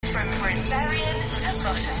From Bryn Berrien to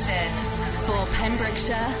Rochester. For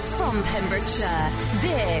Pembrokeshire, from Pembrokeshire,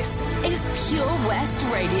 this is Pure West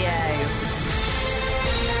Radio.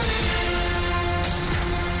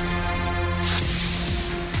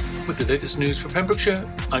 With the latest news for Pembrokeshire,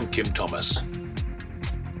 I'm Kim Thomas.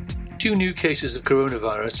 2 new cases of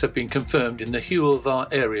coronavirus have been confirmed in the Hywel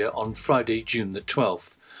area on Friday, June the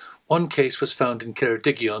 12th. One case was found in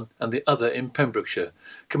Ceredigion and the other in Pembrokeshire.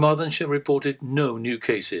 Carmarthenshire reported no new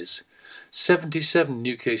cases. 77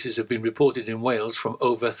 new cases have been reported in Wales from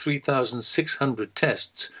over 3,600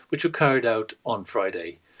 tests, which were carried out on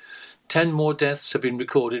Friday. 10 more deaths have been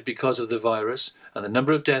recorded because of the virus, and the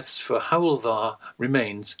number of deaths for Hywel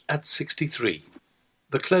remains at 63.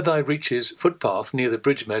 The Cleddau Reaches footpath near the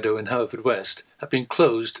Bridge Meadow in Haverfordwest have been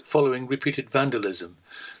closed following repeated vandalism.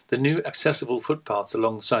 The new accessible footpaths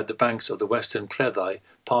alongside the banks of the Western Cleddau,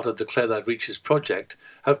 part of the Cleddau Reaches project,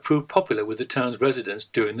 have proved popular with the town's residents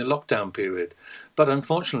during the lockdown period, but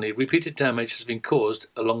unfortunately repeated damage has been caused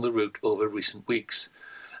along the route over recent weeks,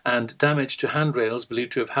 and damage to handrails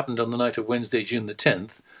believed to have happened on the night of Wednesday, June the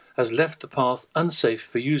 10th, has left the path unsafe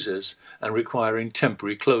for users and requiring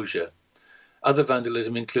temporary closure. Other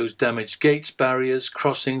vandalism includes damaged gates, barriers,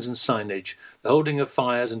 crossings and signage, the holding of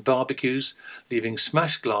fires and barbecues, leaving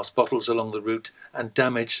smashed glass bottles along the route and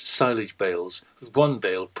damaged silage bales, with one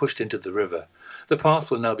bale pushed into the river. The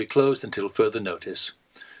path will now be closed until further notice.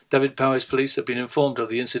 Dyfed-Powys Police have been informed of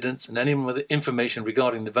the incidents, and anyone with information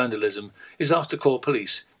regarding the vandalism is asked to call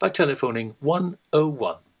police by telephoning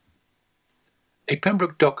 101. A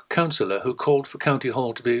Pembroke Dock councillor who called for County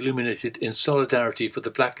Hall to be illuminated in solidarity for the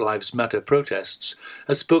Black Lives Matter protests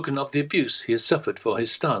has spoken of the abuse he has suffered for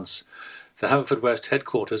his stance. The Haverfordwest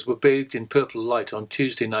headquarters were bathed in purple light on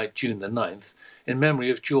Tuesday night, June the 9th, in memory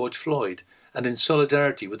of George Floyd, and in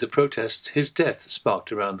solidarity with the protests his death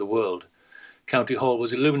sparked around the world. County Hall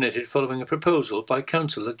was illuminated following a proposal by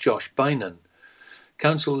Councillor Josh Bynan.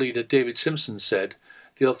 Council leader David Simpson said,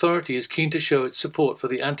 "The authority is keen to show its support for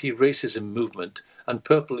the anti-racism movement, and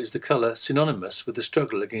purple is the colour synonymous with the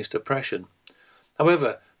struggle against oppression."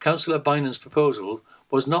 However, Councillor Bynan's proposal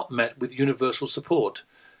was not met with universal support,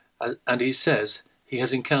 and he says he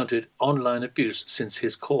has encountered online abuse since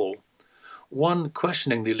his call. One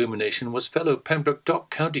questioning the illumination was fellow Pembroke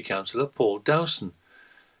Dock County Councillor Paul Dowson.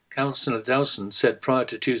 Councillor Dowson said prior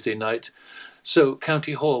to Tuesday night, "So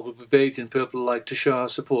County Hall will be bathed in purple light to show our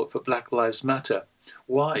support for Black Lives Matter.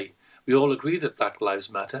 Why? We all agree that Black Lives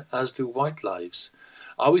Matter, as do white lives.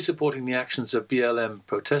 Are we supporting the actions of BLM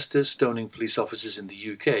protesters stoning police officers in the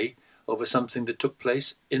UK over something that took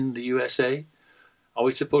place in the USA? Are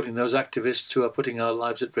we supporting those activists who are putting our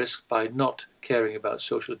lives at risk by not caring about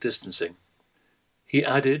social distancing?" He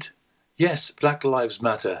added, "Yes, Black Lives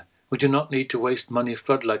Matter. We do not need to waste money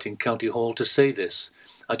floodlighting County Hall to say this.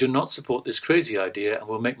 I do not support this crazy idea and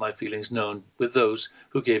will make my feelings known with those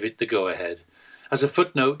who gave it the go-ahead. As a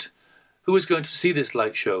footnote, who is going to see this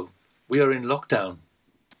light show? We are in lockdown."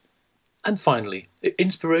 And finally, the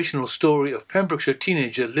inspirational story of Pembrokeshire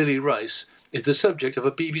teenager Lily Rice is the subject of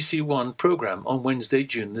a BBC One programme on Wednesday,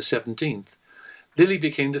 June the 17th. Lily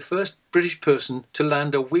became the first British person to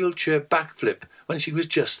land a wheelchair backflip when she was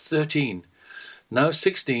just 13. Now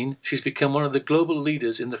 16, she's become one of the global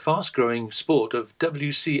leaders in the fast-growing sport of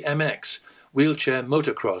WCMX, wheelchair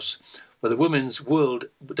motocross, with a women's world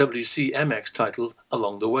WCMX title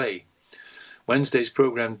along the way. Wednesday's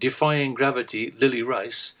programme Defying Gravity, Lily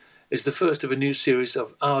Rice, is the first of a new series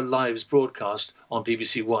of Our Lives broadcast on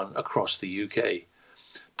BBC One across the UK.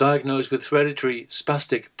 Diagnosed with hereditary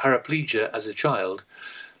spastic paraplegia as a child,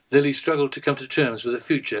 Lily struggled to come to terms with a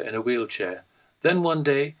future in a wheelchair. Then one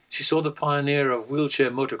day, she saw the pioneer of wheelchair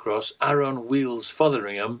motocross, Aaron Wheels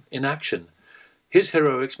Fotheringham, in action. His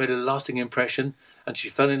heroics made a lasting impression, and she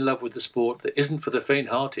fell in love with the sport that isn't for the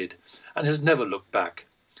faint-hearted and has never looked back.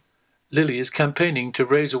 Lily is campaigning to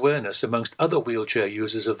raise awareness amongst other wheelchair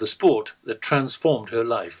users of the sport that transformed her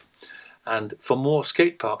life, and for more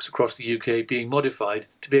skate parks across the UK being modified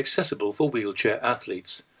to be accessible for wheelchair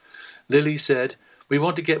athletes. Lily said, "We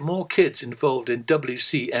want to get more kids involved in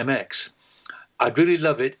WCMX. I'd really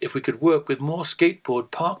love it if we could work with more skateboard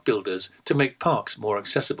park builders to make parks more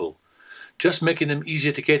accessible. Just making them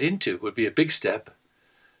easier to get into would be a big step."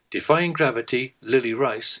 Defying Gravity, Lily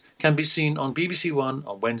Rice, can be seen on BBC One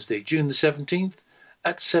on Wednesday, June the 17th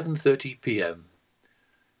at 7:30 p.m.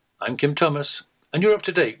 I'm Kim Thomas, and you're up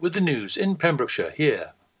to date with the news in Pembrokeshire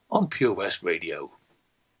here on Pure West Radio.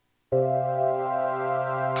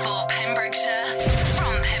 For Pembrokeshire,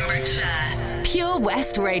 from Pembrokeshire, Pure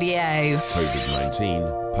West Radio.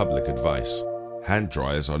 COVID-19, public advice. Hand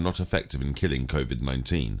dryers are not effective in killing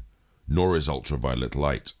COVID-19, nor is ultraviolet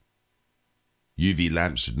light. UV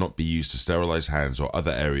lamps should not be used to sterilize hands or other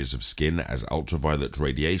areas of skin, as ultraviolet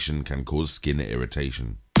radiation can cause skin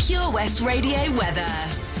irritation. Pure West Radio weather.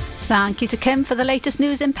 Thank you to Kim for the latest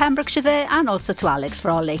news in Pembrokeshire there, and also to Alex for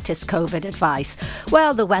our latest COVID advice.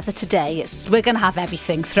 Well, the weather today, we're going to have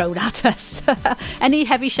everything thrown at us. Any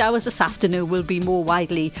heavy showers this afternoon will be more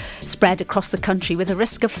widely spread across the country with a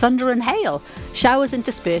risk of thunder and hail. Showers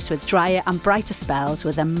interspersed with drier and brighter spells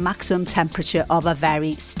with a maximum temperature of a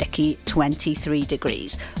very sticky 23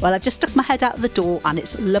 degrees. Well, I've just stuck my head out the door and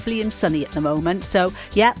it's lovely and sunny at the moment. So,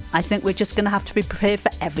 yeah, I think we're just going to have to be prepared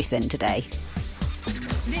for everything today.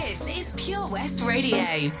 This is Pure West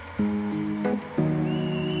Radio.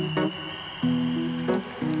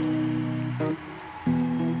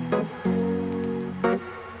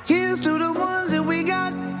 Here's to the ones that we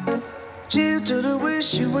got. Cheers to the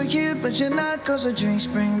wish you were here, but you're not. 'Cause the drinks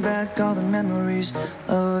bring back all the memories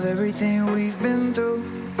of everything we've been through.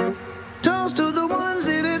 Toast to the ones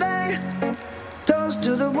here today. Toast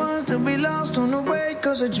to the ones that we lost on the way.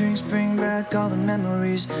 'Cause the drinks bring back all the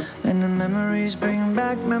memories, and the memories bring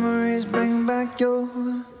back your.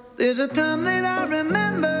 There's a time that I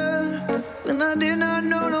remember when I did not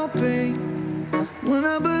know no pain, when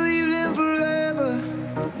I believed in forever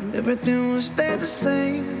and everything would stay the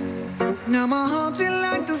same. Now my heart feel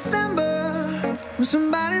like December when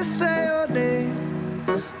somebody say your name.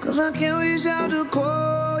 'Cause I can't reach out to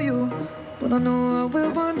call you, but I know I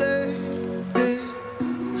will one day. Yeah.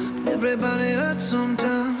 Everybody hurts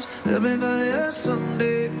sometimes, everybody hurts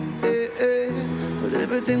someday, yeah, yeah. But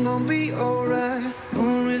everything gon' be alright.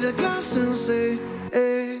 Gonna raise a glass and say,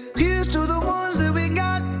 hey. Here's to the ones that we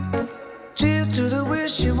got. Cheers to the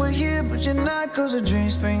wish you were here, but you're not. 'Cause the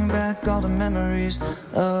drinks bring back all the memories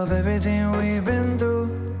of everything we've been through.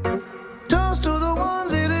 Toast to the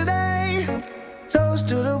ones here today. Toast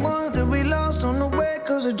to the ones that we lost on the way.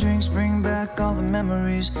 'Cause the drinks bring back all the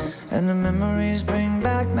memories, and the memories bring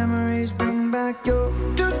back your. Memories bring back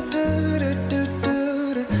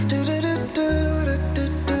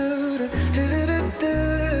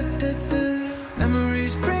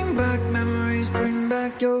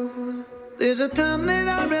your. There's a time that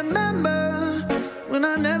I remember when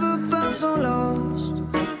I never felt so lost,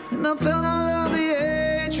 and I felt all of the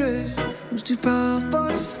hatred was too powerful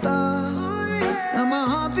to stop. Now my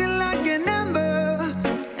heart feel like an ember,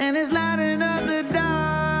 and it's lighting up the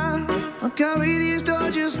dark. I'll carry these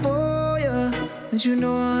torches for you, and you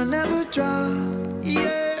know I'll never drop.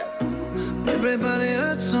 Yeah. Everybody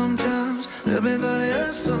hurts sometimes, everybody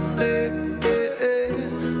hurts someday, yeah, yeah.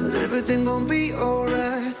 But everything gon' be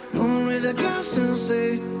alright. Gonna raise a glass and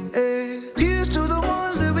say, hey. Here's to the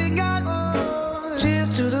ones that we got. Cheers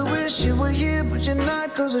to the wish you were here, but you're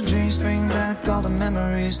not. 'Cause the drinks bring back all the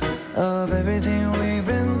memories of everything we've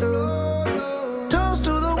been through. Toast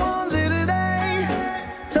to the ones here today.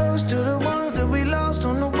 Toast to the ones that we lost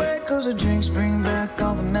on the way. 'Cause the drinks bring back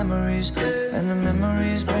all the memories, and the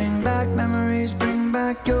memories bring back your. Memories bring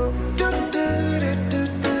back your.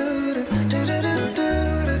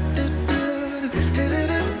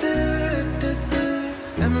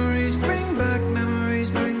 Memories bring back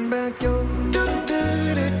your.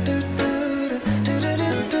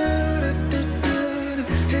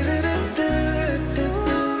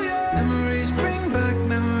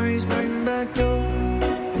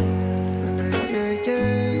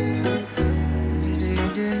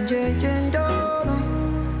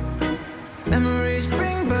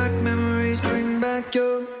 Memories bring back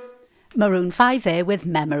your. Maroon 5 there with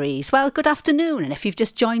Memories. Well, good afternoon, and if you've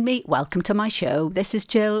just joined me, welcome to my show. This is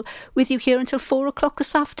Jill with you here until 4 o'clock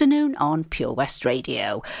this afternoon on Pure West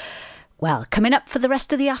Radio. Well, coming up for the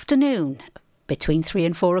rest of the afternoon, between 3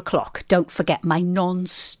 and 4 o'clock, don't forget my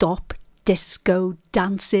non-stop disco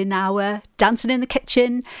dancing hour, dancing in the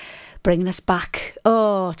kitchen, bringing us back,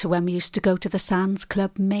 to when we used to go to the Sands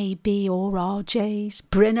Club, maybe, or RJ's,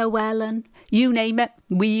 Bryn Llywelyn, you name it,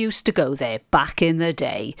 we used to go there back in the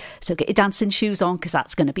day. So get your dancing shoes on, because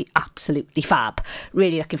that's going to be absolutely fab.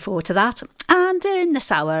 Really looking forward to that. And in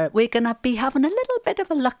this hour, we're going to be having a little bit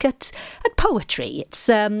of a look at poetry. It's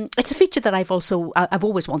a feature that I've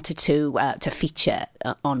always wanted to feature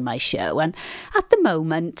on my show. And at the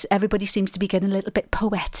moment, everybody seems to be getting a little bit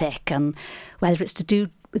poetic, and whether it's to do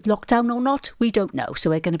with lockdown or not, we don't know. So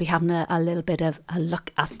we're going to be having a little bit of a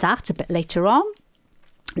look at that a bit later on.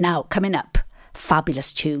 Now, coming up,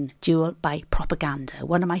 fabulous tune, Jewel by Propaganda,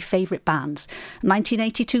 one of my favourite bands,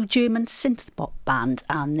 1982 German synth-pop band,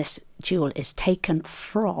 and this Jewel is taken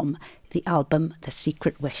from the album The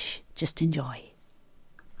Secret Wish. Just enjoy.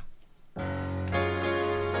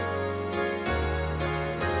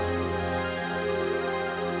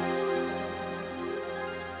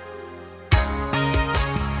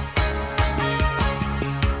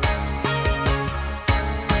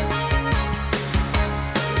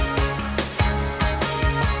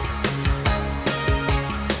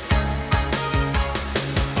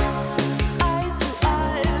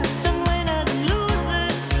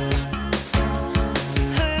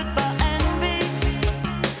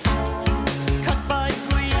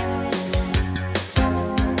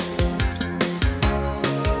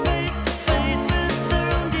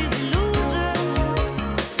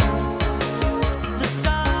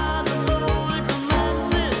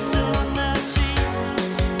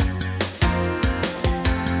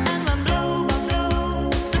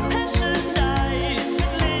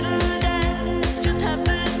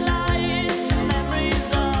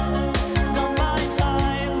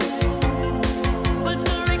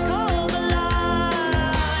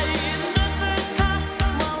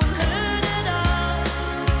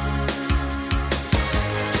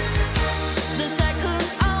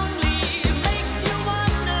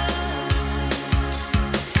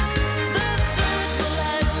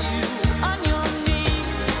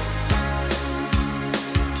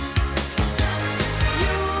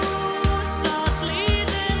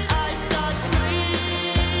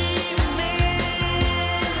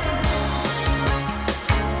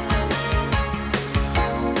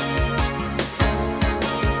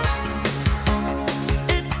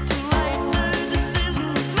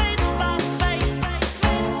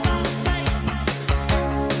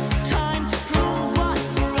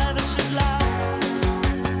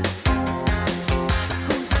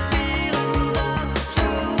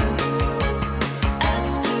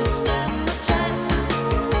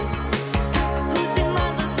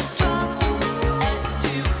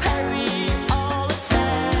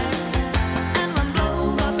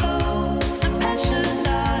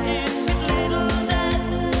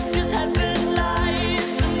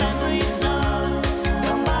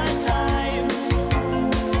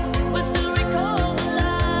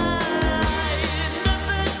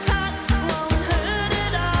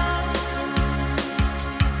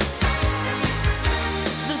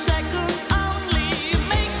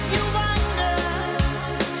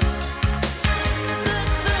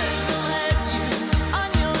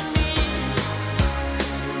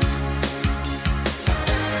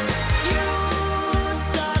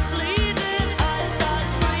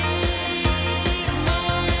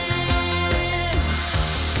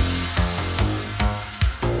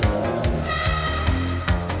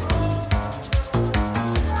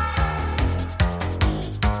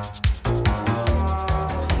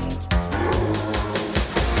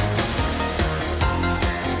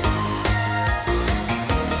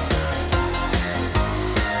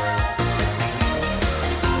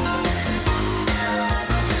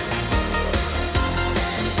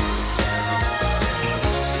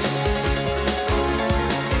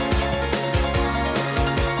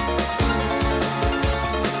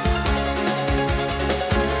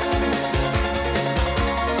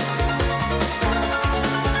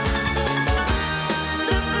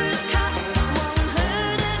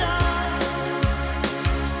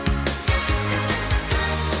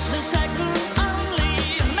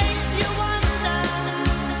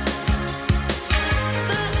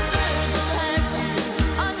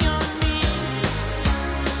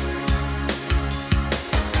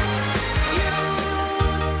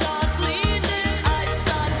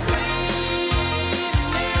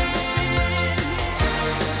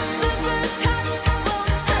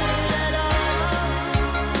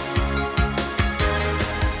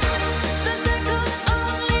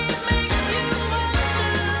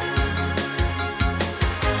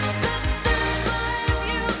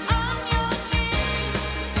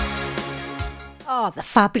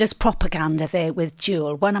 fabulous propaganda there with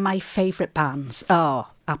Jewel, one of my favourite bands. Oh,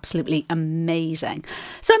 absolutely amazing.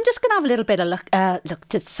 So I'm just going to have a little bit of look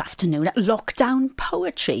this afternoon at lockdown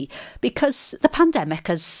poetry, because the pandemic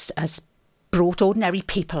has brought ordinary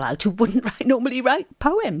people out who wouldn't normally write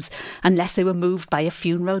poems unless they were moved by a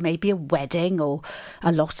funeral, maybe a wedding or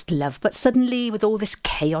a lost love. But suddenly, with all this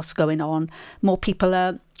chaos going on, more people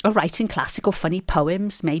are writing classic or funny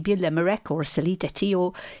poems, maybe a limerick or a silly ditty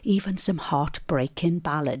or even some heartbreaking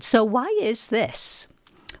ballads. So why is this?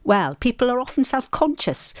 Well, people are often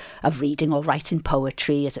self-conscious of reading or writing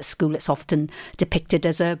poetry. As at school, it's often depicted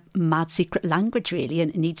as a mad secret language, really, and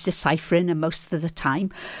it needs deciphering and most of the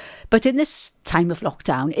time. But in this time of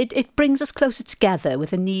lockdown, it brings us closer together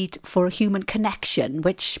with a need for a human connection,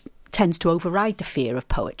 which tends to override the fear of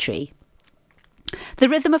poetry. The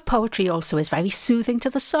rhythm of poetry also is very soothing to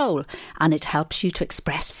the soul, and it helps you to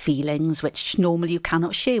express feelings which normally you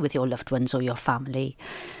cannot share with your loved ones or your family.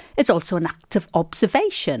 It's also an act of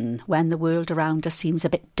observation. When the world around us seems a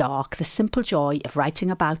bit dark, the simple joy of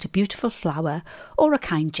writing about a beautiful flower or a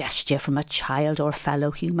kind gesture from a child or a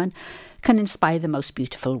fellow human can inspire the most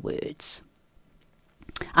beautiful words.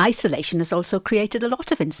 Isolation has also created a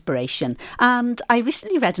lot of inspiration, and I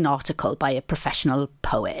recently read an article by a professional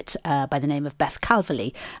poet by the name of Beth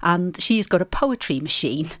Calverley, and she's got a poetry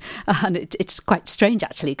machine, and it's quite strange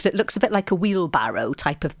actually, because it looks a bit like a wheelbarrow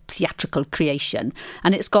type of theatrical creation,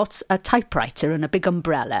 and it's got a typewriter and a big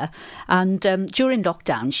umbrella, and during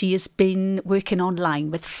lockdown she has been working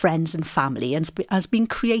online with friends and family and has been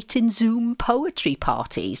creating Zoom poetry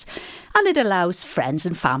parties, and it allows friends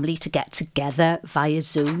and family to get together via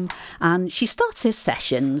Zoom, and she starts her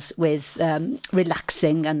sessions with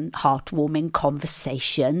relaxing and heartwarming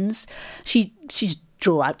conversations. She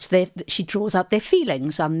draws out their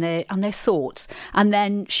feelings and their thoughts, and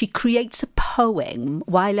then she creates a poem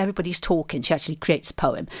while everybody's talking. She actually creates a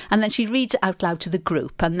poem, and then she reads it out loud to the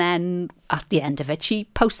group, and then at the end of it she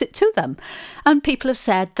posts it to them. And people have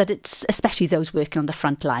said that it's, especially those working on the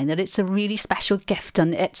front line, that it's a really special gift,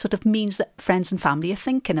 and it sort of means that friends and family are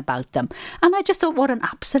thinking about them. And I just thought, what an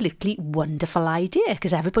absolutely wonderful idea,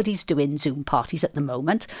 because everybody's doing Zoom parties at the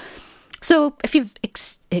moment. So if you've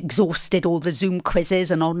exhausted all the Zoom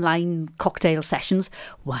quizzes and online cocktail sessions,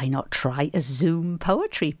 why not try a Zoom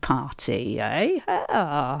poetry party, eh?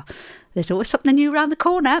 There's always something new around the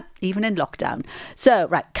corner, even in lockdown. So,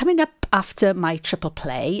 right, coming up after my triple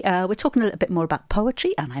play, we're talking a little bit more about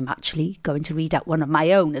poetry, and I'm actually going to read out one of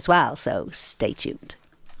my own as well, so stay tuned.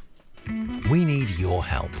 We need your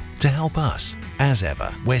help to help us. As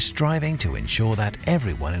ever, we're striving to ensure that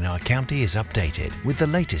everyone in our county is updated with the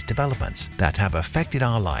latest developments that have affected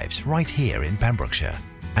our lives right here in Pembrokeshire.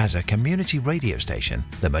 As a community radio station,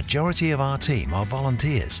 the majority of our team are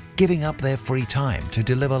volunteers, giving up their free time to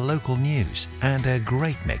deliver local news and a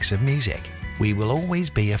great mix of music. We will always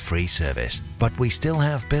be a free service, but we still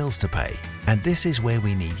have bills to pay, and this is where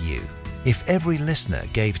we need you. If every listener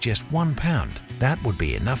gave just £1, that would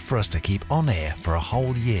be enough for us to keep on air for a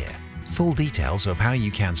whole year. Full details of how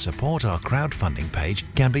you can support our crowdfunding page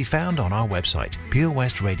can be found on our website,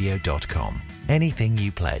 purewestradio.com. Anything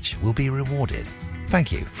you pledge will be rewarded.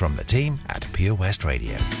 Thank you from the team at Pure West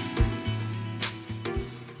Radio.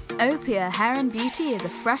 Opia Hair and Beauty is a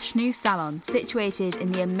fresh new salon situated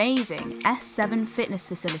in the amazing S7 fitness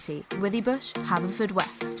facility, Withybush,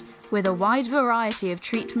 Haverfordwest. With a wide variety of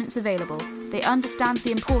treatments available, they understand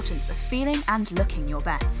the importance of feeling and looking your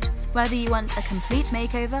best. Whether you want a complete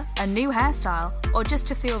makeover, a new hairstyle, or just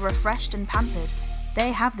to feel refreshed and pampered,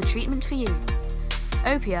 they have the treatment for you.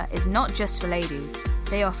 Opia is not just for ladies.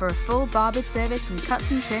 They offer a full barbed service from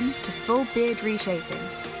cuts and trims to full beard reshaping.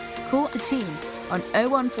 Call the team on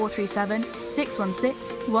 01437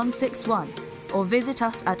 616 161 or visit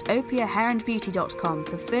us at opiahairandbeauty.com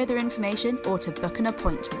for further information or to book an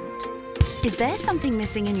appointment. Is there something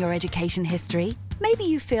missing in your education history? Maybe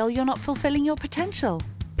you feel you're not fulfilling your potential.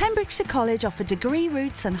 Pembrokeshire College offer degree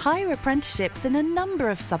routes and higher apprenticeships in a number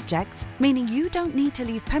of subjects, meaning you don't need to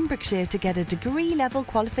leave Pembrokeshire to get a degree-level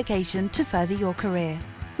qualification to further your career.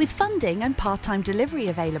 With funding and part-time delivery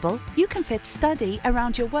available, you can fit study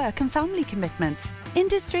around your work and family commitments.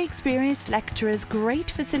 Industry-experienced lecturers, great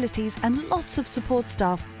facilities and lots of support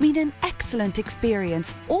staff mean an excellent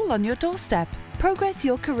experience, all on your doorstep. Progress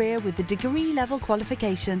your career with a degree-level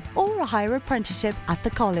qualification or a higher apprenticeship at the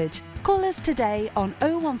college. Call us today on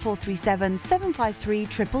 01437 753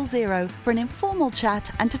 000 for an informal chat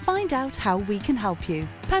and to find out how we can help you.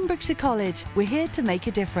 Pembrokeshire College, we're here to make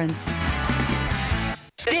a difference.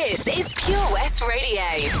 This is Pure West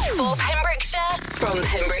Radio for Pembrokeshire, from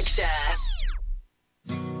Pembrokeshire.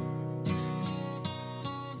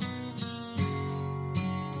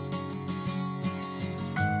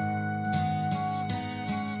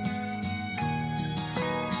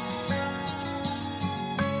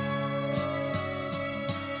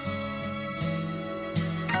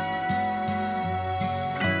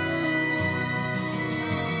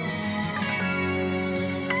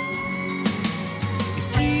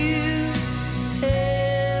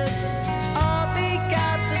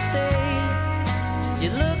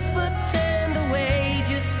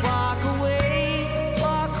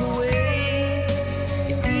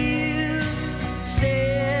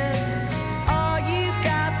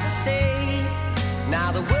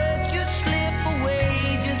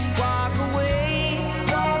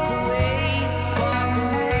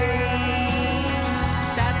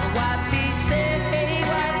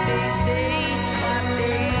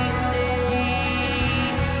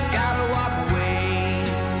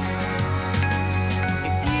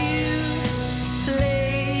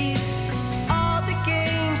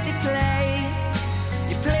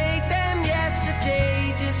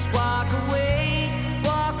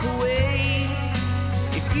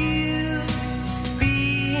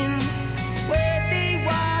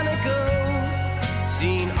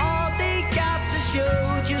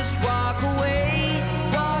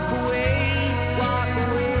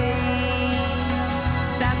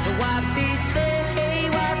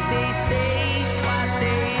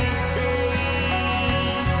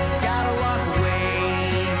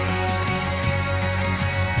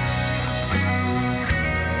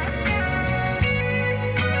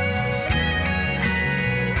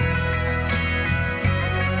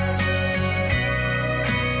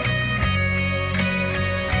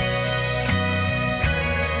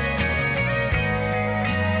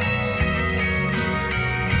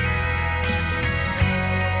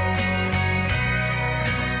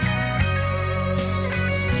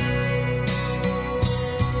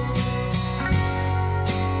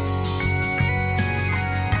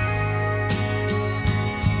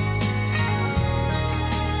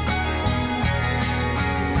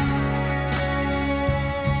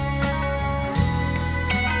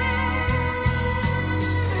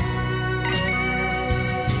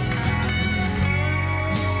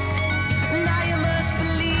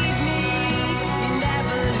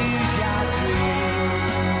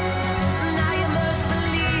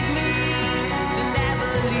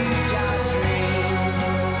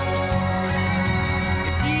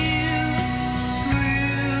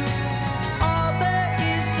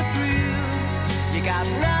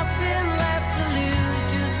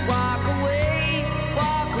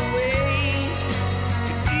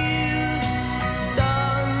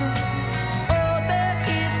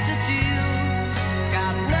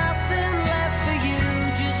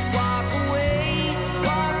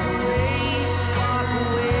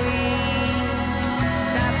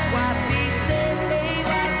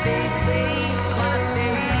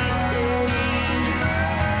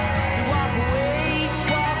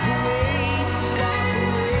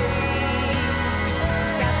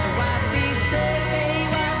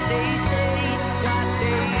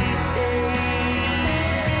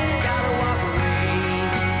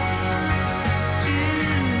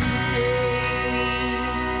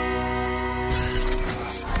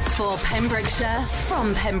 For Pembrokeshire,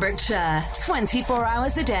 from Pembrokeshire, 24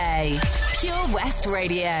 hours a day. Pure West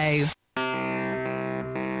Radio.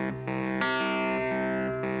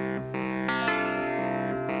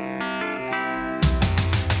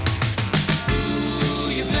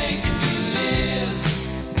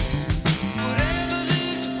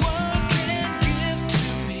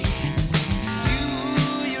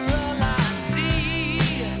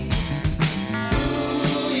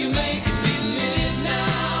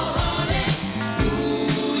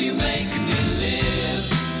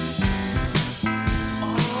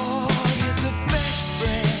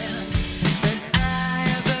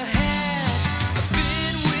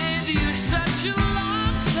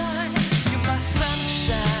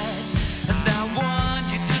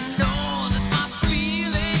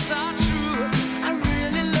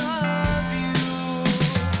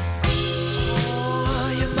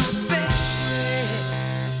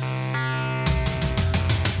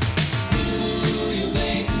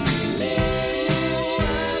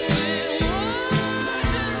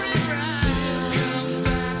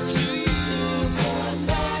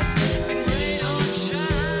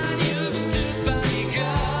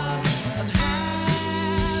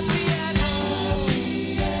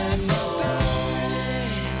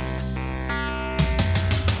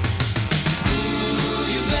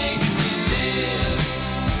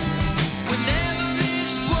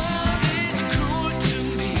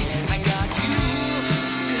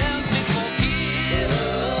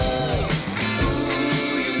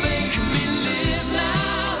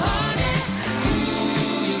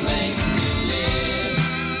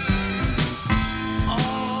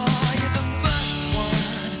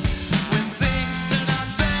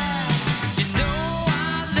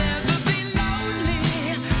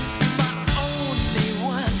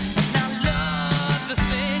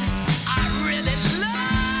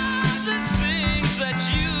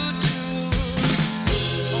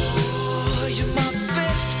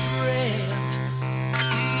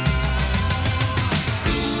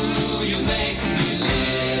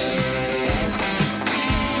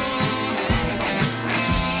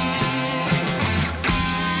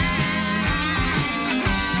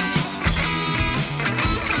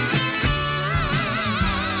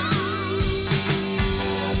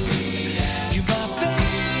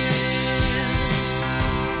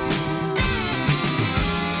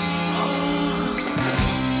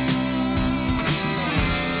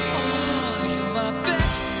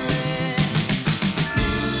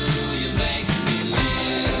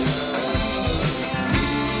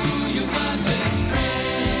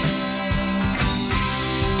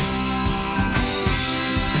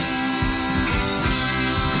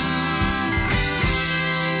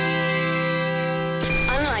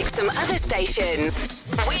 Stations.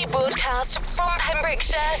 We broadcast from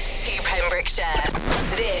Pembrokeshire to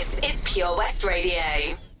Pembrokeshire. This is Pure West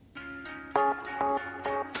Radio.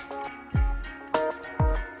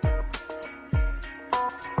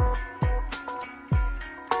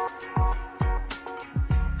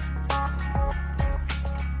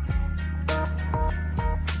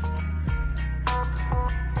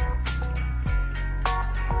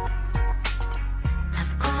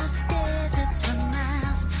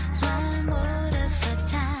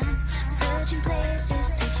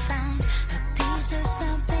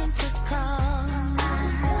 Something to call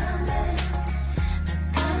my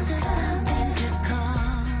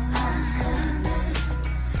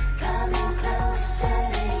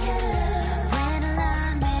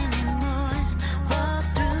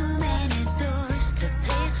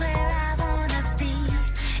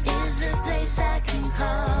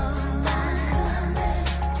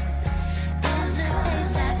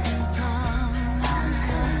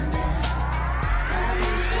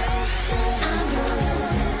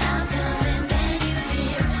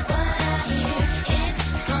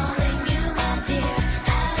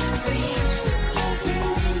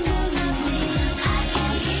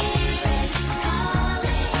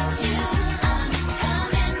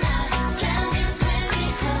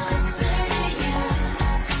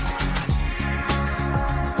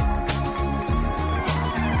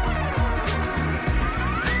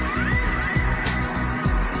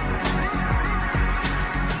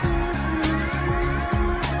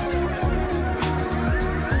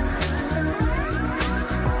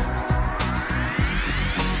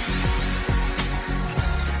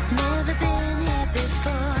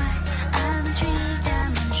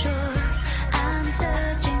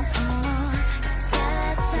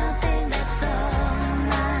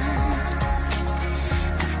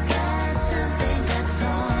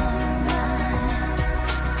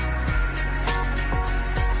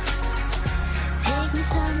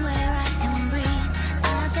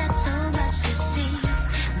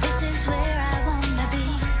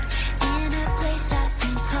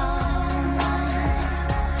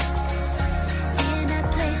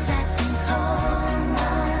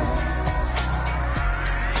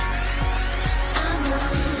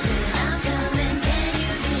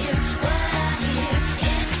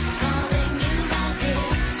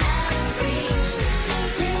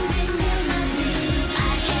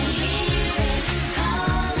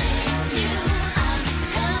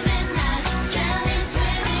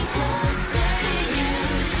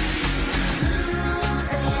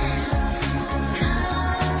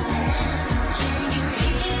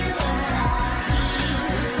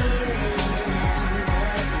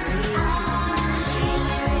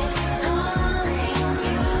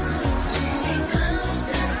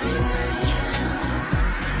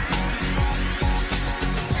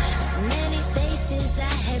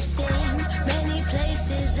have seen, many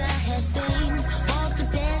places I have been. Walked the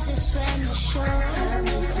deserts, swam the shore.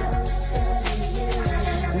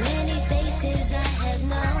 Many faces I have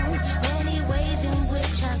known, many ways in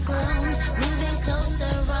which I've grown. Moving closer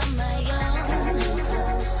on my own.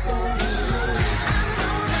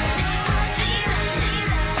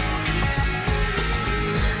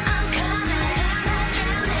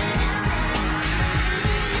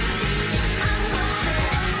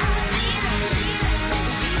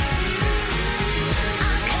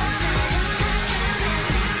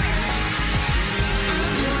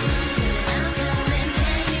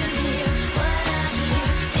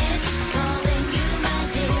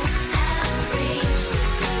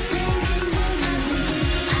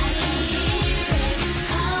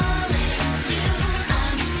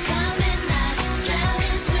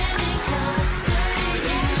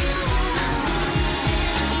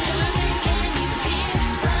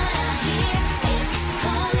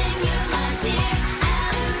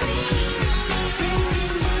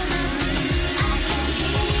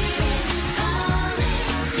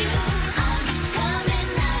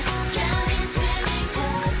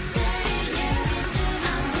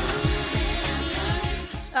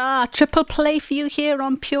 Triple play for you here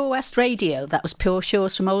on Pure West Radio. That was Pure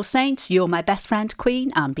Shores from Old Saints, You're My Best Friend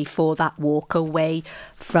Queen, and before that, Walk Away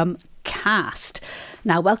from Cast.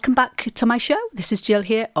 Now, welcome back to my show. This is Jill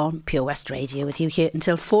here on Pure West Radio with you here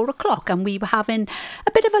until 4 o'clock, and we were having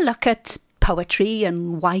a bit of a look at poetry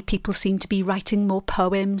and why people seem to be writing more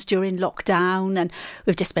poems during lockdown, and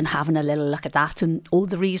we've just been having a little look at that and all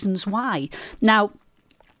the reasons why. Now,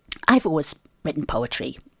 I've always written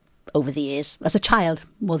poetry over the years, as a child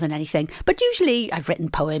more than anything, but usually I've written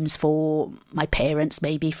poems for my parents,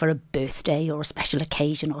 maybe for a birthday or a special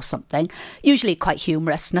occasion or something, usually quite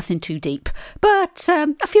humorous, nothing too deep. But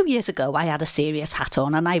a few years ago I had a serious hat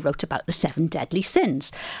on and I wrote about the 7 deadly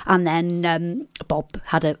sins, and then Bob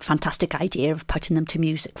had a fantastic idea of putting them to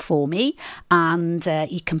music for me, and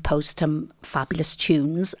he composed some fabulous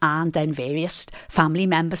tunes, and then various family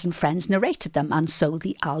members and friends narrated them, and so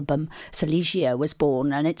the album Silesia was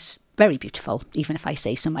born, and it's very beautiful, even if I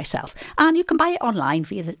say so myself. And you can buy it online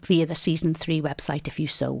via the Season 3 website if you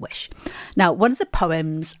so wish. Now, one of the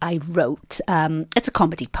poems I wrote, it's a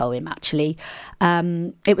comedy poem actually.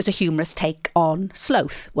 It was a humorous take on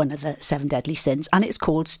sloth, one of the 7 deadly sins, and it's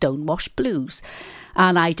called Stonewash Blues.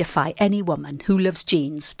 And I defy any woman who loves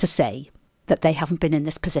jeans to say that they haven't been in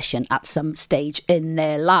this position at some stage in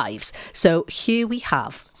their lives. So here we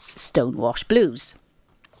have Stonewash Blues.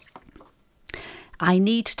 I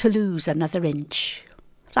need to lose another inch,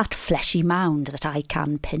 that fleshy mound that I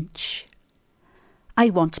can pinch.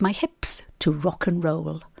 I want my hips to rock and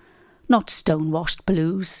roll, not stone-washed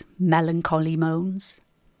blues, melancholy moans.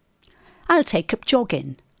 I'll take up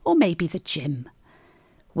jogging, or maybe the gym.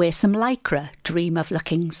 Wear some lycra, dream of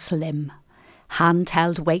looking slim.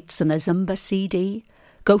 Handheld weights and a Zumba CD.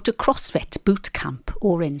 Go to CrossFit boot camp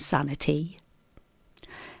or Insanity.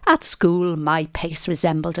 At school, my pace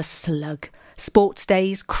resembled a slug. Sports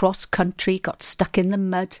days, cross-country, got stuck in the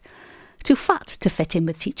mud. Too fat to fit in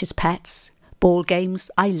with teachers' pets. Ball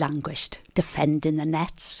games, I languished, defending the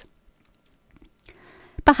nets.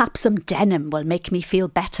 Perhaps some denim will make me feel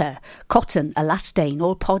better. Cotton, elastane,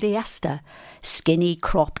 all polyester. Skinny,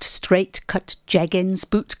 cropped, straight-cut jeggings,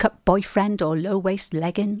 boot-cut boyfriend or low-waist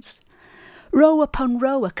leggings. Row upon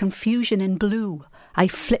row, a confusion in blue. I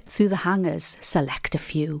flip through the hangers, select a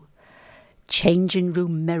few. Changing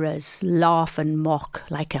room mirrors, laugh and mock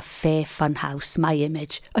like a fair funhouse, my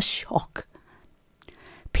image, a shock.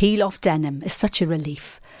 Peel off denim is such a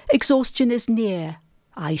relief. Exhaustion is near.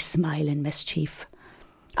 I smile in mischief.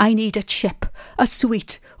 I need a chip, a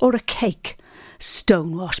sweet or a cake.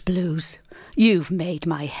 Stonewash Blues, you've made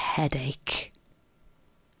my head ache.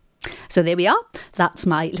 So there we are. That's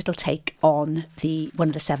my little take on one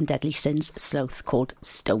of the 7 deadly sins, sloth, called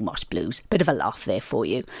Stonewash Blues. Bit of a laugh there for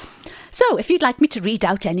you. So if you'd like me to read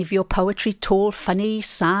out any of your poetry, tall, funny,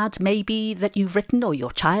 sad, maybe that you've written or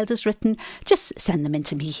your child has written, just send them in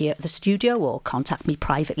to me here at the studio or contact me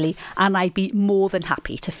privately, and I'd be more than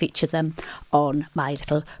happy to feature them on my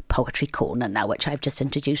little poetry corner now, which I've just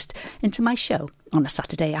introduced into my show on a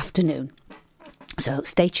Saturday afternoon. So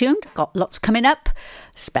stay tuned, got lots coming up,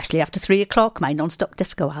 especially after 3 o'clock, my non-stop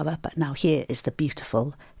disco hour. But now here is the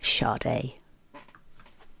beautiful Sade.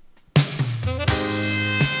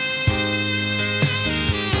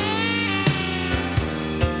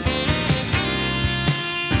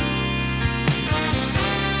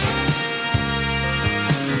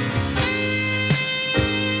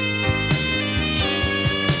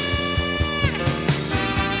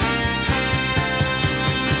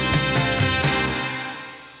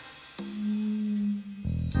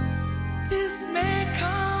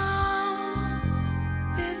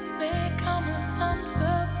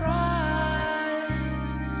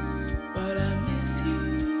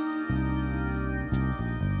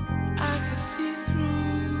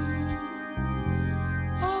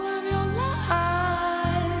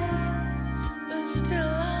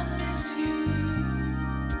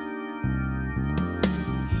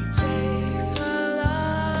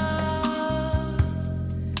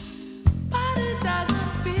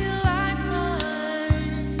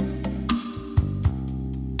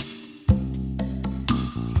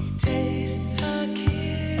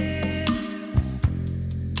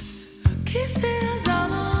 Kisses are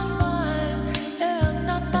not mine, they're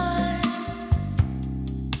not mine.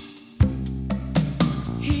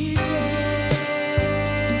 He takes,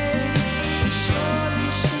 but surely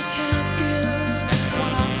she can't give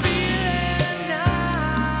what I'm feeling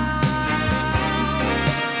now.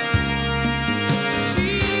 She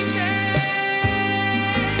takes,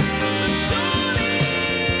 but surely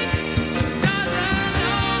she doesn't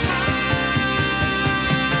know how.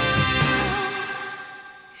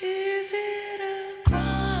 Is it a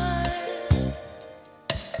crime?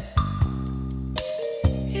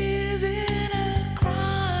 Is it a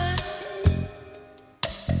crime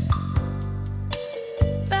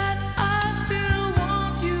that I still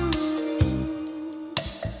want you,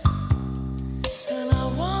 and I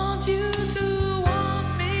want you to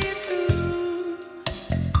want me too?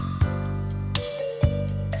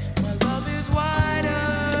 My love is wider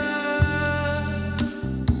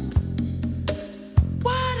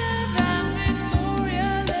than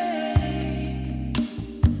Victoria Lake.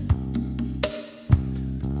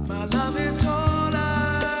 My love is taller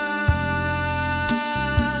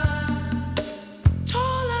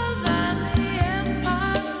than the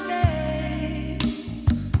Empire State.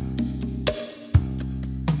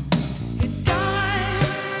 It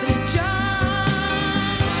dives and it jumps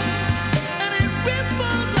and it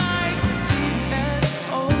ripples like the deepest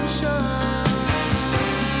ocean.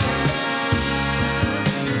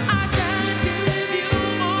 I can't give you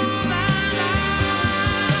more than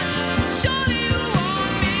that. Surely you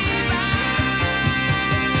want me back.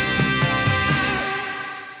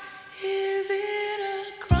 Is it a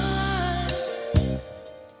crime?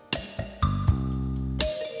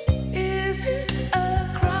 Is it a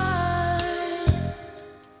crime?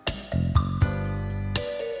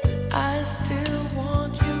 I still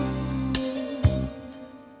want you,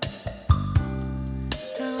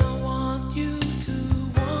 and I want you to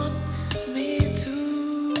want me too.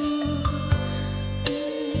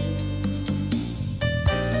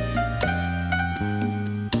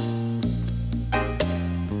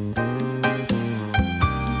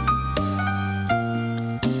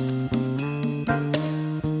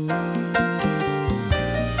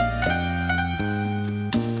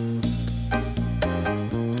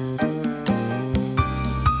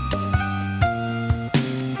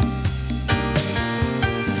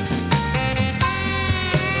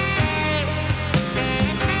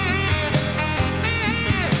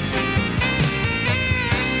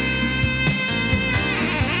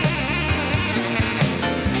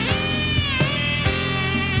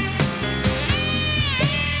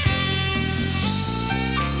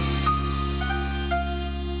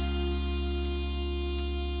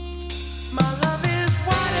 My love is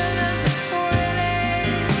wider than Victoria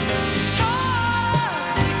Lake, taller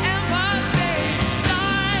than the Empire State.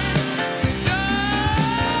 Dives and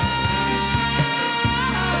jumps.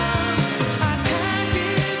 I can't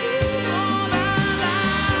give you more than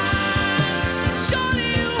that. Surely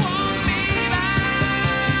you want me back.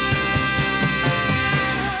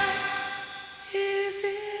 Is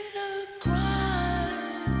it a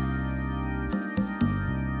crime?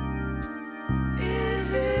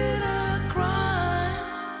 Is it a crime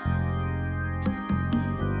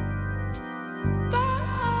that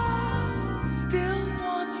I still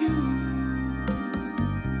want you,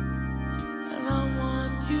 and I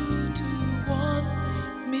want you to want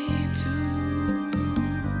me too?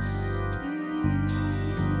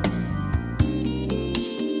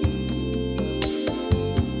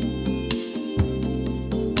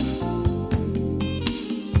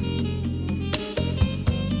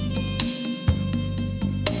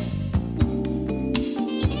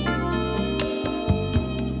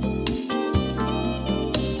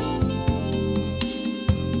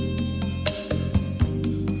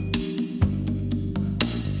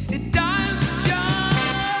 It dives and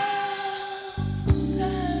jumps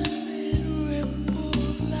and it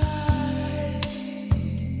ripples like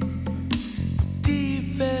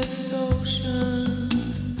deepest ocean.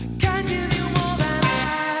 I can't give you more than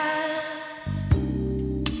that.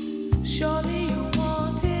 Surely you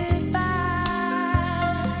want it back.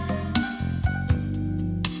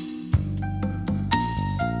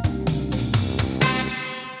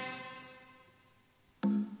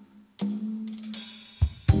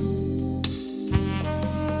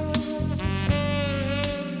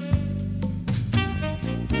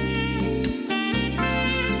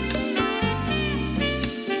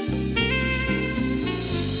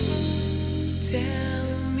 Tell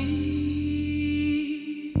me,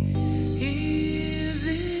 is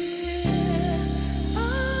it a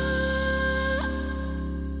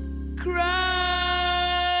crime?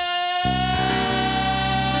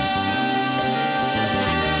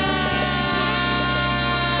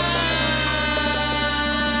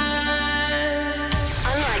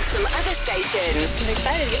 stations. I'm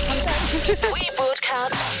excited to get pumped up. We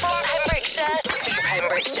broadcast from Pembrokeshire to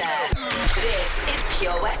Pembrokeshire. This is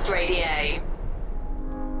Pure West Radio.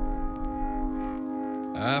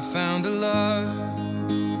 I found a love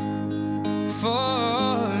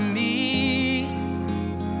for me.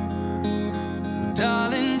 Well,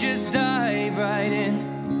 darling, just dive right in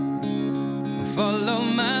and follow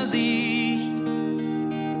my lead.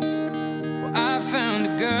 Well, I found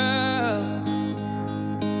a girl,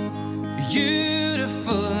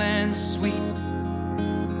 beautiful and sweet.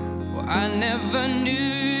 Well, I never knew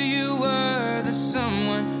you were the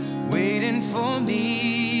someone waiting for me.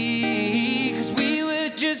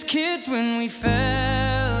 Just kids when we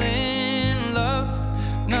fell in love,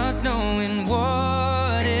 not knowing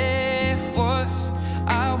what it was.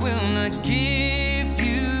 I will not give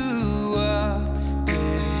you up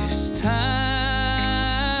this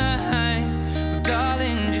time. Oh,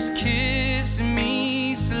 darling, just kiss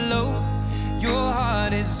me slow. Your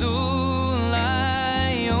heart is all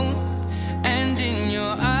I own, and in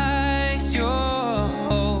your eyes you're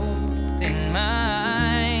holding mine.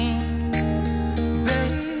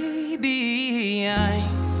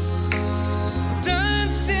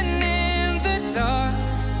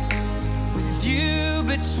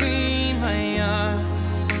 Between my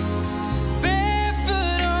arms,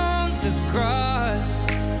 barefoot on the grass,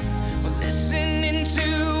 we're listening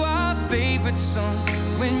to our favorite song.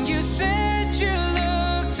 When you said you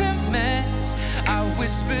looked a mess, I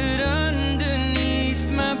whispered underneath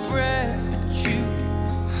my breath, but you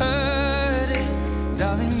heard it,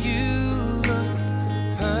 darling. You look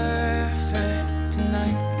perfect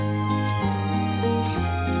tonight.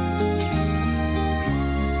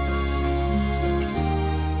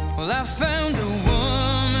 Well, I found a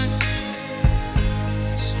woman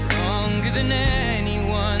stronger than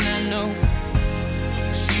anyone I know.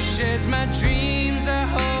 She shares my dreams. I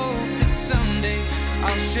hope that someday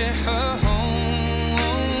I'll share her home.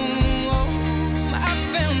 I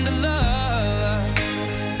found a love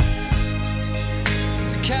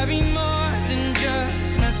to carry more than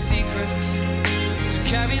just my secrets, to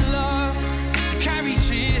carry love, to carry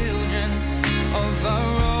children of our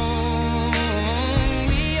own.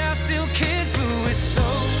 So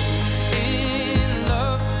in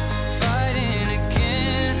love, fighting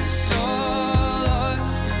against all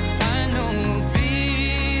odds. I know we'll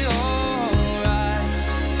be alright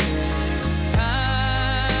this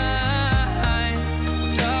time.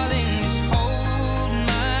 Darling, just hold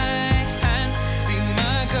my hand. Be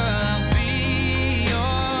my girl, I'll be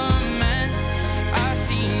your man. I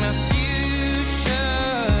see my future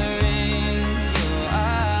in your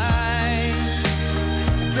eyes,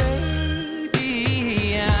 baby.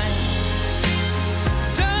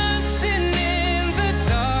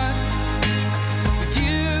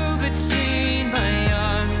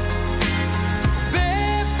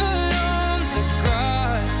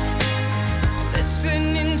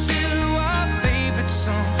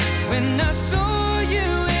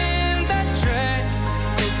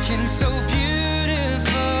 So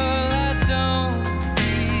beautiful, I don't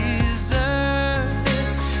deserve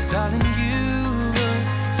this. Darling, you look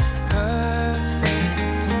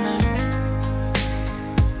perfect tonight.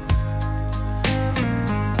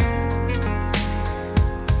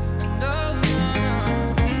 No, no,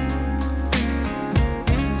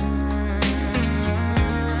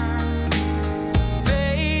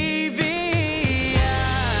 baby,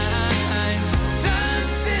 I'm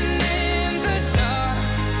dancing in the dark.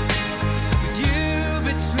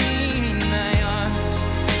 Between my arms,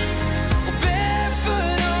 or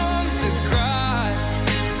barefoot on the grass,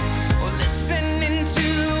 or listening to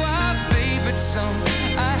our favorite song.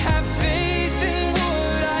 I have faith in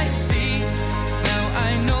what I see. Now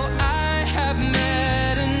I know I have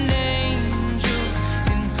met an angel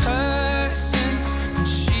in person, and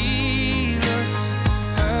she looks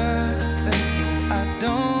perfect. I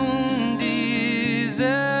don't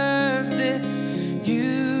deserve this.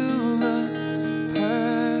 You look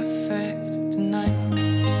perfect tonight.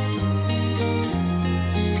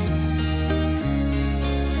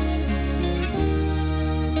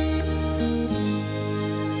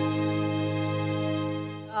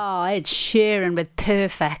 Oh, Ed Sheeran with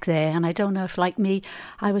Perfect there. And I don't know if, like me,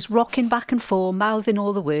 I was rocking back and forth, mouthing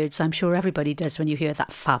all the words. I'm sure everybody does when you hear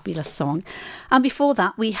that fabulous song. And before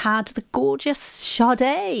that, we had the gorgeous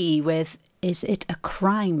Sade with Is It a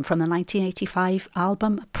Crime from the 1985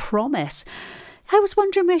 album Promise. I was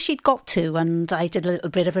wondering where she'd got to, and I did a little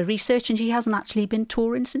bit of a research, and she hasn't actually been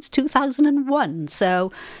touring since 2001,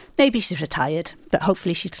 so maybe she's retired, but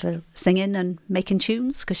hopefully she's still singing and making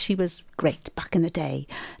tunes, because she was great back in the day.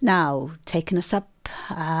 Now, taking us up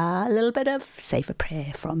a little bit of Save a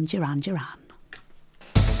Prayer from Duran Duran.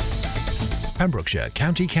 Pembrokeshire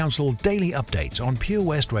County Council daily updates on Pure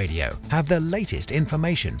West Radio have the latest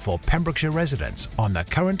information for Pembrokeshire residents on the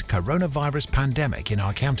current coronavirus pandemic in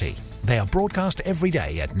our county. They are broadcast every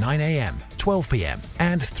day at 9 a.m, 12 p.m,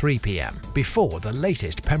 and 3 p.m. before the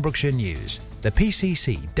latest Pembrokeshire news. The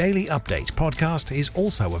PCC Daily Update podcast is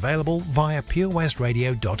also available via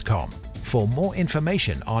purewestradio.com. For more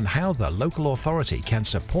information on how the local authority can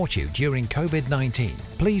support you during COVID-19,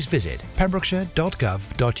 please visit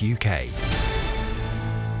pembrokeshire.gov.uk.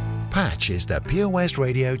 Patch is the Pure West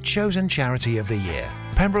Radio chosen charity of the year.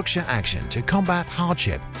 Pembrokeshire Action to Combat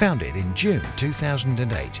Hardship, founded in June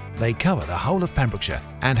 2008. They cover the whole of Pembrokeshire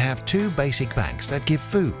and have 2 basic banks that give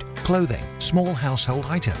food, clothing, small household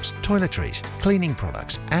items, toiletries, cleaning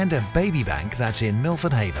products, and a baby bank that's in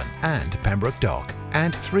Milford Haven and Pembroke Dock,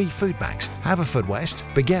 and 3 food banks, Haverfordwest,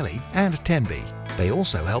 Begelly and Tenby. They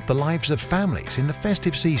also help the lives of families in the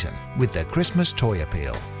festive season with their Christmas toy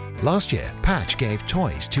appeal. Last year, Patch gave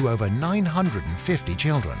toys to over 950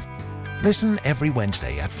 children. Listen every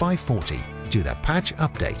Wednesday at 5:40 to the Patch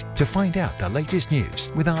Update to find out the latest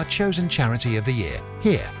news with our chosen charity of the year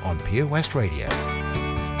here on Pure West Radio.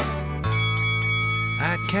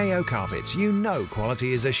 At KO Carpets, you know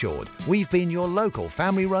quality is assured. We've been your local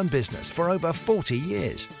family-run business for over 40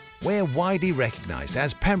 years. We're widely recognised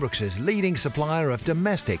as Pembrokeshire's leading supplier of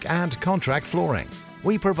domestic and contract flooring.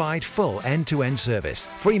 We provide full end-to-end service,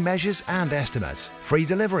 free measures and estimates, free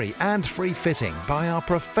delivery and free fitting by our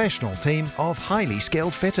professional team of highly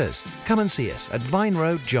skilled fitters. Come and see us at Vine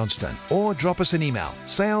Road, Johnston, or drop us an email,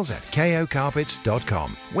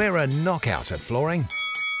 sales@kocarpets.com. We're a knockout at flooring.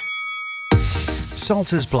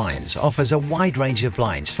 Salters Blinds offers a wide range of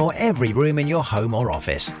blinds for every room in your home or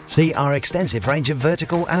office. See our extensive range of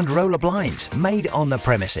vertical and roller blinds made on the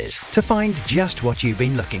premises to find just what you've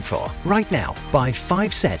been looking for. Right now, buy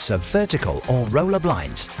 5 sets of vertical or roller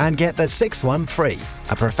blinds and get the 6th one free.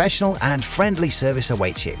 A professional and friendly service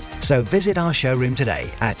awaits you. So visit our showroom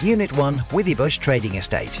today at Unit 1 Withybush Trading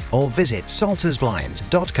Estate or visit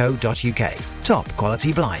saltersblinds.co.uk. Top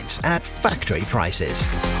quality blinds at factory prices.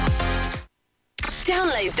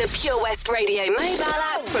 Download the Pure West Radio mobile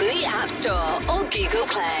app from the App Store or Google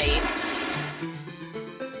Play.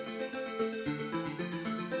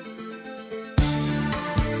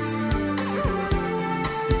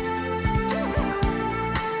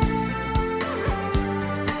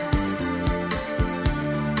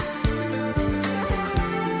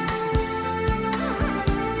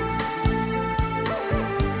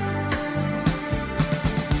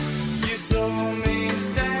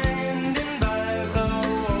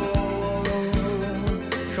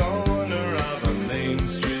 Corner of a main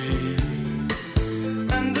street.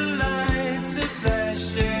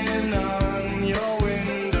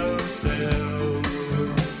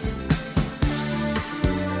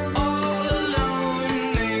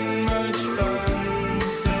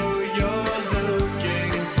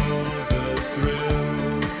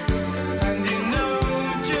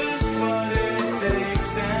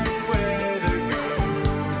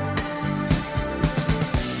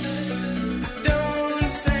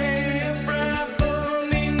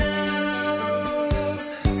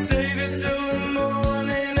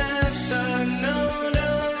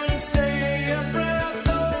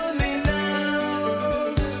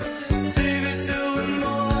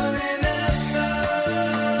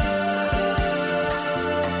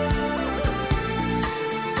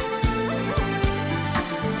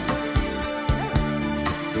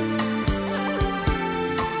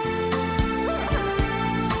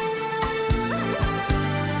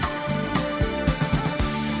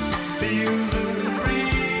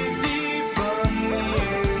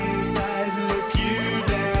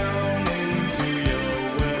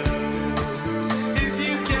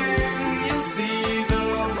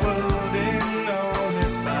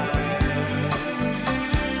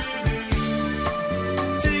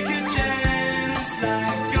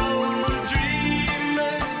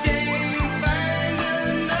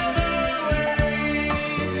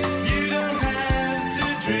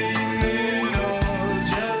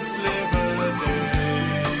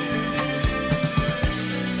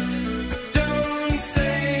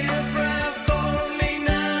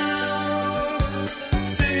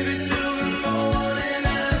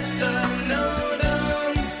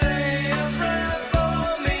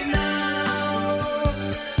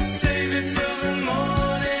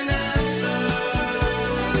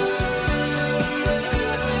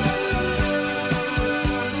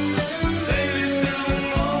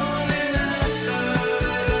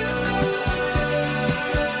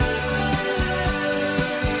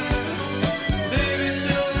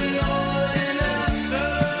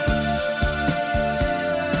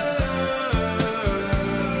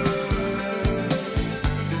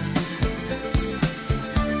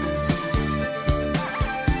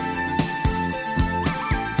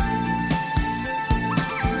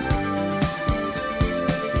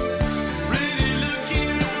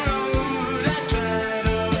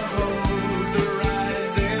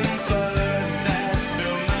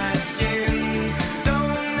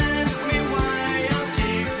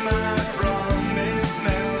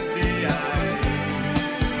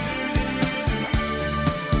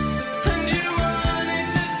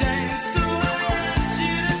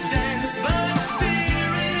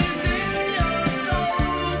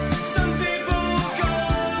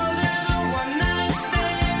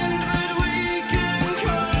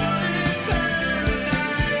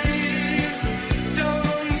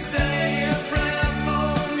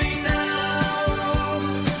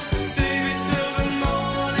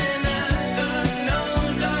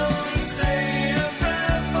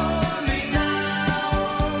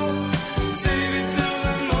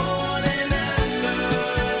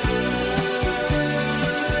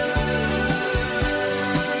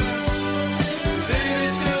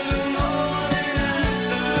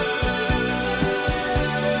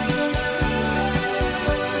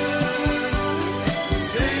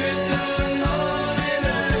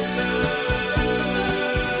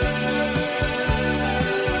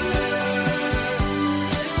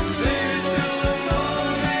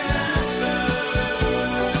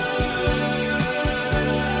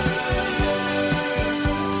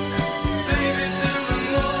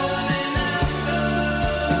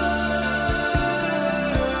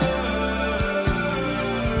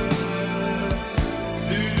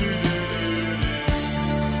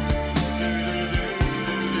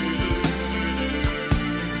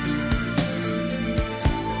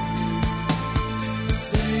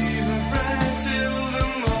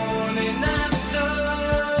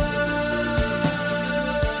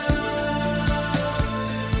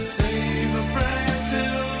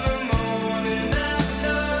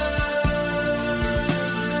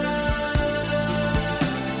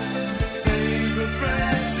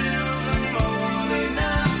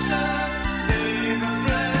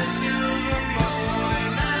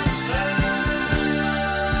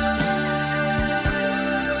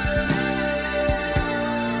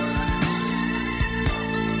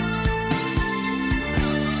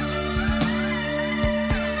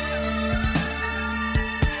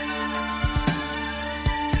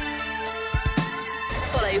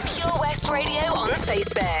 Follow Pure West Radio on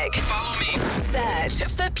Facebook. Follow me. Search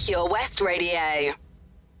for Pure West Radio.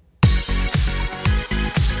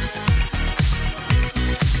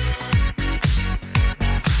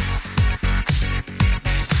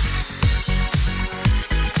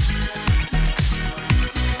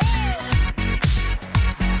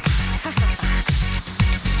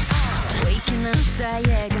 Waking up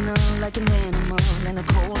diagonal like an animal in a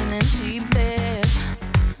cold and empty bed.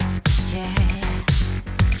 Yeah.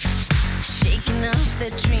 Shaking off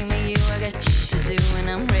that dream of you. I got to do and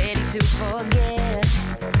I'm ready to forget.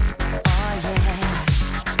 Oh yeah.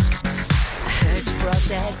 I heard you brought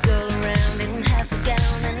that girl around in half a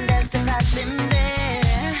gown and asked if I'd been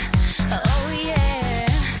there. Oh yeah.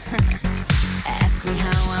 Ask me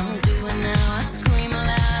how I'm doing now. I scream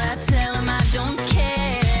aloud. I tell him I don't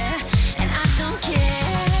care. And I don't care.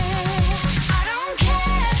 I don't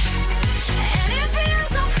care. And it feels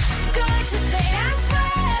so good to say I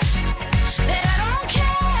swear that I don't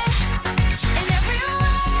care. And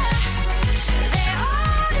everywhere they're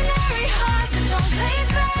ordinary hearts that don't play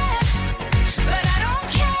fair. But I don't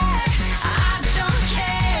care. I don't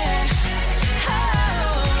care. Oh,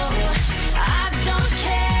 I don't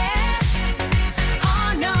care. Oh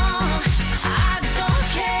no, I don't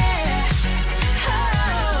care. Oh,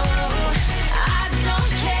 I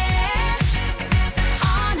don't care.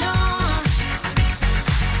 Oh no.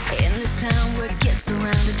 In this town where it gets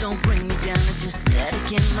around, it don't bring me down. It's just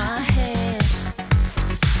static in my head.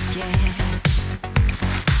 Yeah.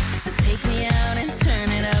 So take me out and turn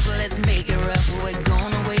it up. Let's make it rough. We're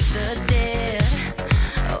gonna wake the dead.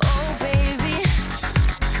 Oh baby.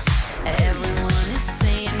 Everyone is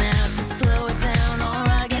saying now to slow it down or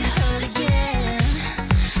I get hurt again.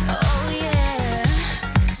 Oh yeah.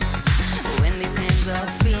 When these hands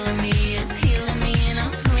are feeling me, it's healing me and I'm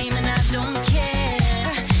screaming I don't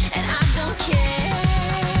care. And I don't care.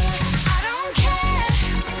 I don't care.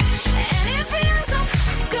 And it feels so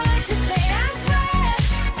good to say I swear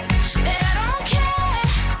that I don't care.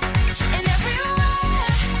 And everywhere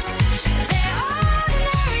they're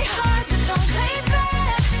ordinary hearts that don't play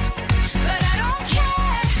fair. But I don't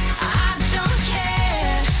care. I don't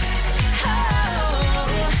care.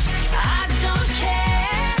 Oh, I don't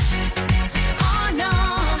care. Oh no,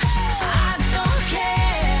 I don't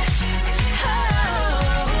care.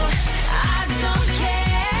 Oh, I don't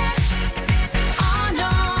care. Oh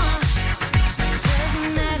no.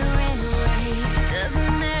 Doesn't matter anyway.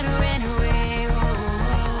 Doesn't matter anyway. Oh,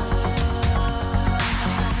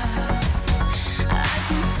 I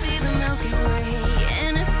can see the Milky Way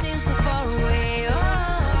and it seems so far away. Oh,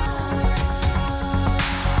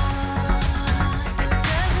 it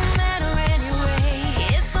doesn't matter anyway.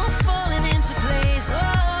 It's all falling into place. Oh,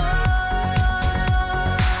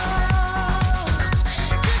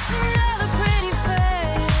 just another pretty face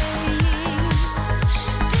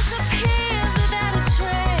disappears without a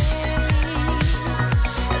trace.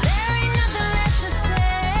 There ain't nothing left to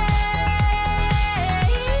say.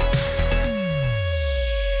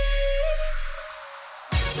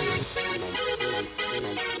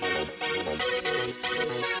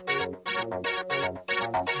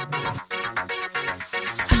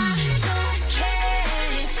 Don't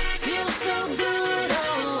care, feels so good.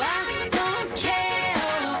 Oh, I don't care.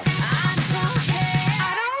 I don't care.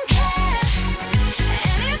 I don't care.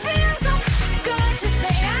 And it feels so good to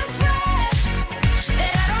say I swear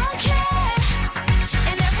that I don't care.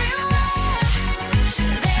 And everywhere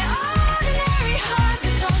they're ordinary hearts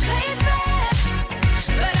that don't play fair.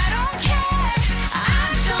 But I don't care. I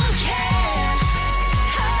don't care.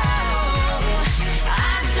 Oh,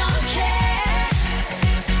 I don't care.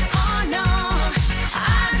 Oh no, I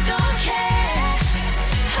don't care.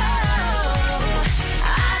 Oh,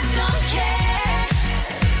 I don't care.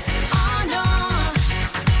 Oh no.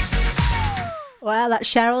 Well, that's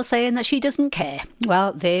Cheryl saying that she doesn't care.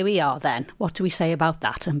 Well, there we are then. What do we say about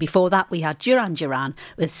that? And before that, we had Duran Duran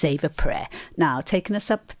with Save a Prayer. Now, taking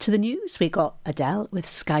us up to the news, we got Adele with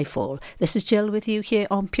Skyfall. This is Jill with you here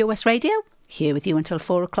on Pure West Radio. Here with you until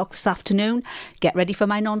 4 o'clock this afternoon. Get ready for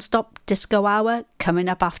my non-stop disco hour coming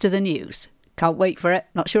up after the news. Can't wait for it.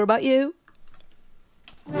 Not sure about you.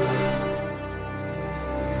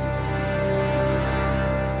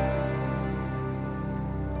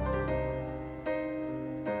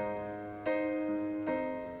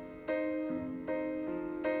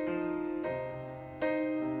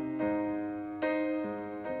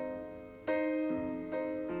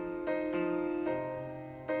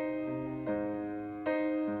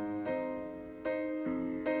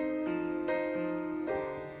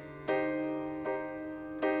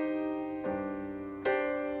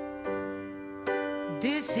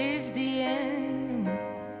 This is the end.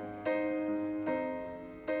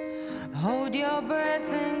 Hold your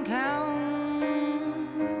breath and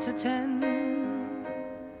count to 10.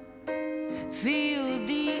 Feel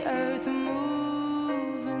the earth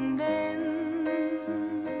move and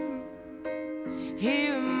then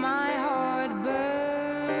hear my heart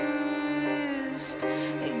burst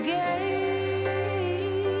again.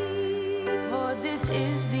 For this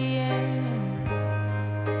is the end.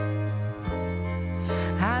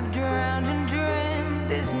 I've drowned and dreamt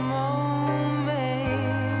this moment,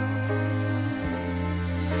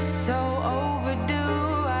 so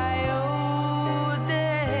overdue I owe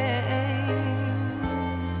them.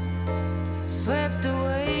 Swept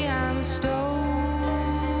away, I'm stolen.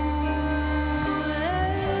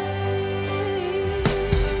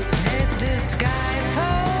 Let the sky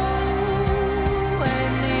fall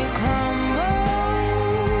when it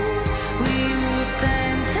crumbles. We will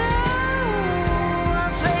stand tall,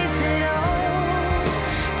 I'll face it all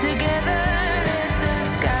together. Let the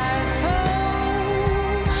sky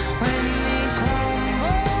fall when it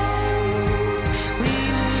crumbles. We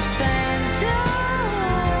will stand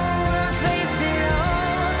tall, I'll face it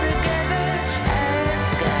all together as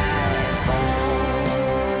sky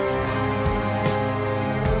falls.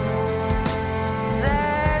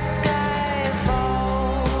 As sky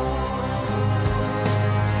falls.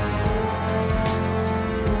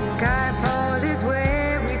 Skyfall is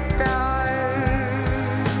where we start.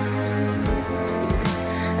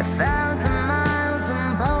 1,000 miles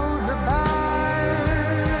and poles apart,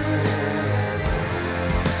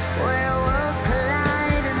 where worlds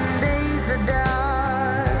collide and days are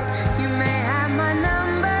dark. You may have my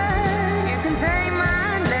number, you can take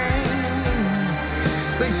my name,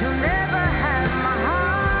 but you'll never have my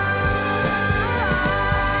heart.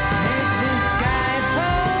 Let the sky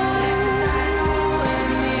fall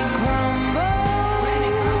when it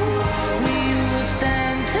crumbles. We will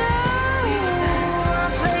stand tall,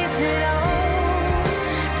 I'll face it all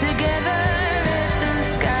together. Let the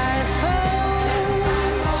sky fall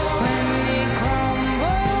when it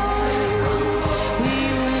crumbles. We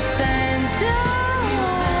will stand tall,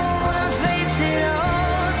 I'll face it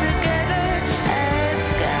all together as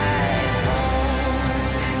sky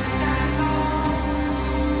falls.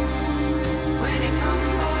 When it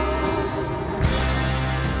crumbles,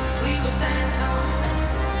 we will stand tall.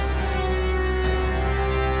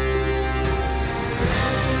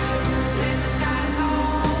 Let the sky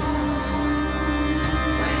fall.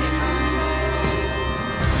 When it crumbles,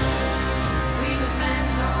 we will stand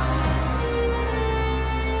tall.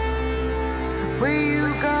 Where you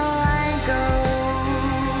go?